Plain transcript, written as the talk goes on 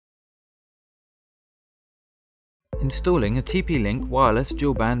Installing a TP-Link wireless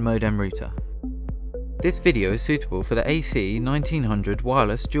dual-band modem router. This video is suitable for the AC 1900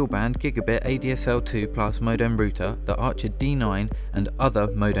 wireless dual-band gigabit ADSL2 plus modem router, the Archer D9 and other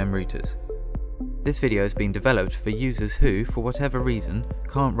modem routers. This video has been developed for users who, for whatever reason,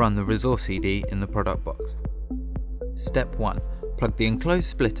 can't run the resource CD in the product box. Step 1. Plug the enclosed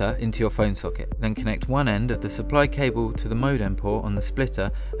splitter into your phone socket, then connect one end of the supply cable to the modem port on the splitter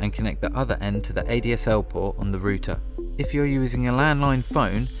and connect the other end to the ADSL port on the router. If you're using a landline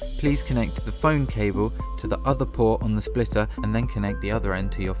phone, please connect the phone cable to the other port on the splitter and then connect the other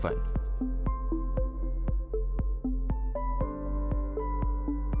end to your phone.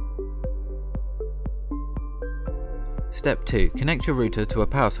 Step 2. Connect your router to a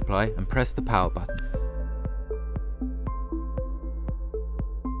power supply and press the power button.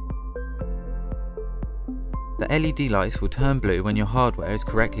 The LED lights will turn blue when your hardware is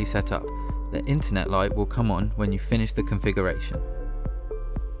correctly set up. The internet light will come on when you finish the configuration.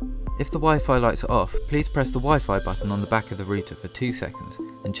 If the Wi-Fi lights are off, please press the Wi-Fi button on the back of the router for 2 seconds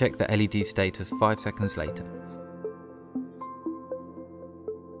and check the LED status 5 seconds later.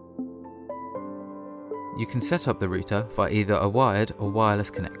 You can set up the router via either a wired or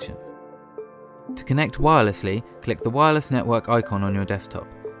wireless connection. To connect wirelessly, click the wireless network icon on your desktop.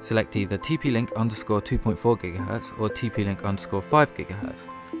 Select either TP-Link _2.4 GHz or TP-Link _5 GHz,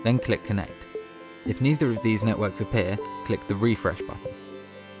 then click Connect. If neither of these networks appear, click the refresh button.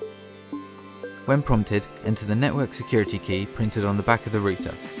 When prompted, enter the network security key printed on the back of the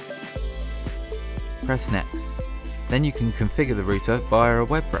router. Press Next. Then you can configure the router via a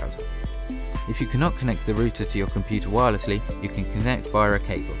web browser. If you cannot connect the router to your computer wirelessly, you can connect via a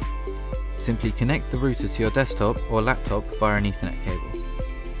cable. Simply connect the router to your desktop or laptop via an Ethernet cable.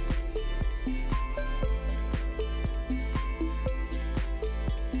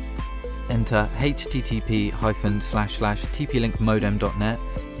 Enter http://tplinkmodem.net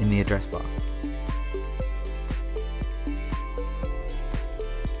in the address bar.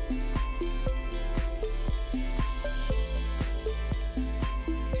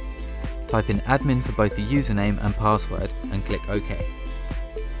 Type in admin for both the username and password and click OK.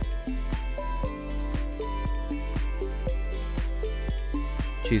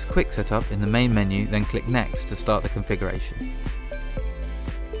 Choose Quick Setup in the main menu, then click Next to start the configuration.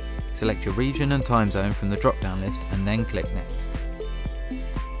 Select your region and time zone from the drop-down list and then click Next.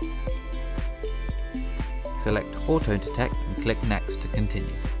 Select Auto Detect and click Next to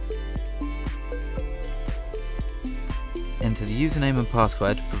continue. Enter the username and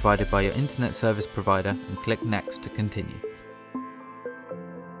password provided by your internet service provider and click Next to continue.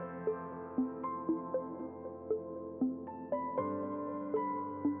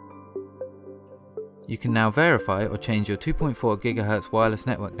 You can now verify or change your 2.4 GHz wireless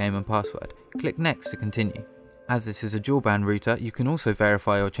network name and password. Click Next to continue. As this is a dual band router, you can also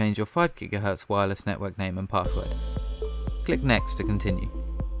verify or change your 5 GHz wireless network name and password. Click Next to continue.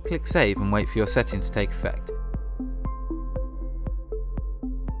 Click Save and wait for your setting to take effect.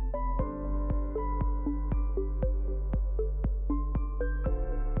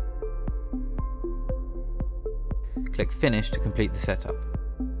 Click Finish to complete the setup.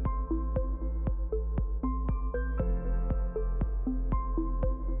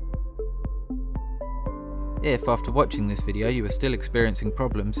 If, after watching this video, you are still experiencing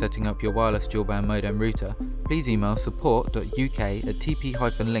problems setting up your wireless dual-band modem router, please email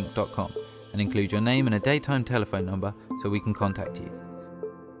support.uk@tp-link.com and include your name and a daytime telephone number so we can contact you.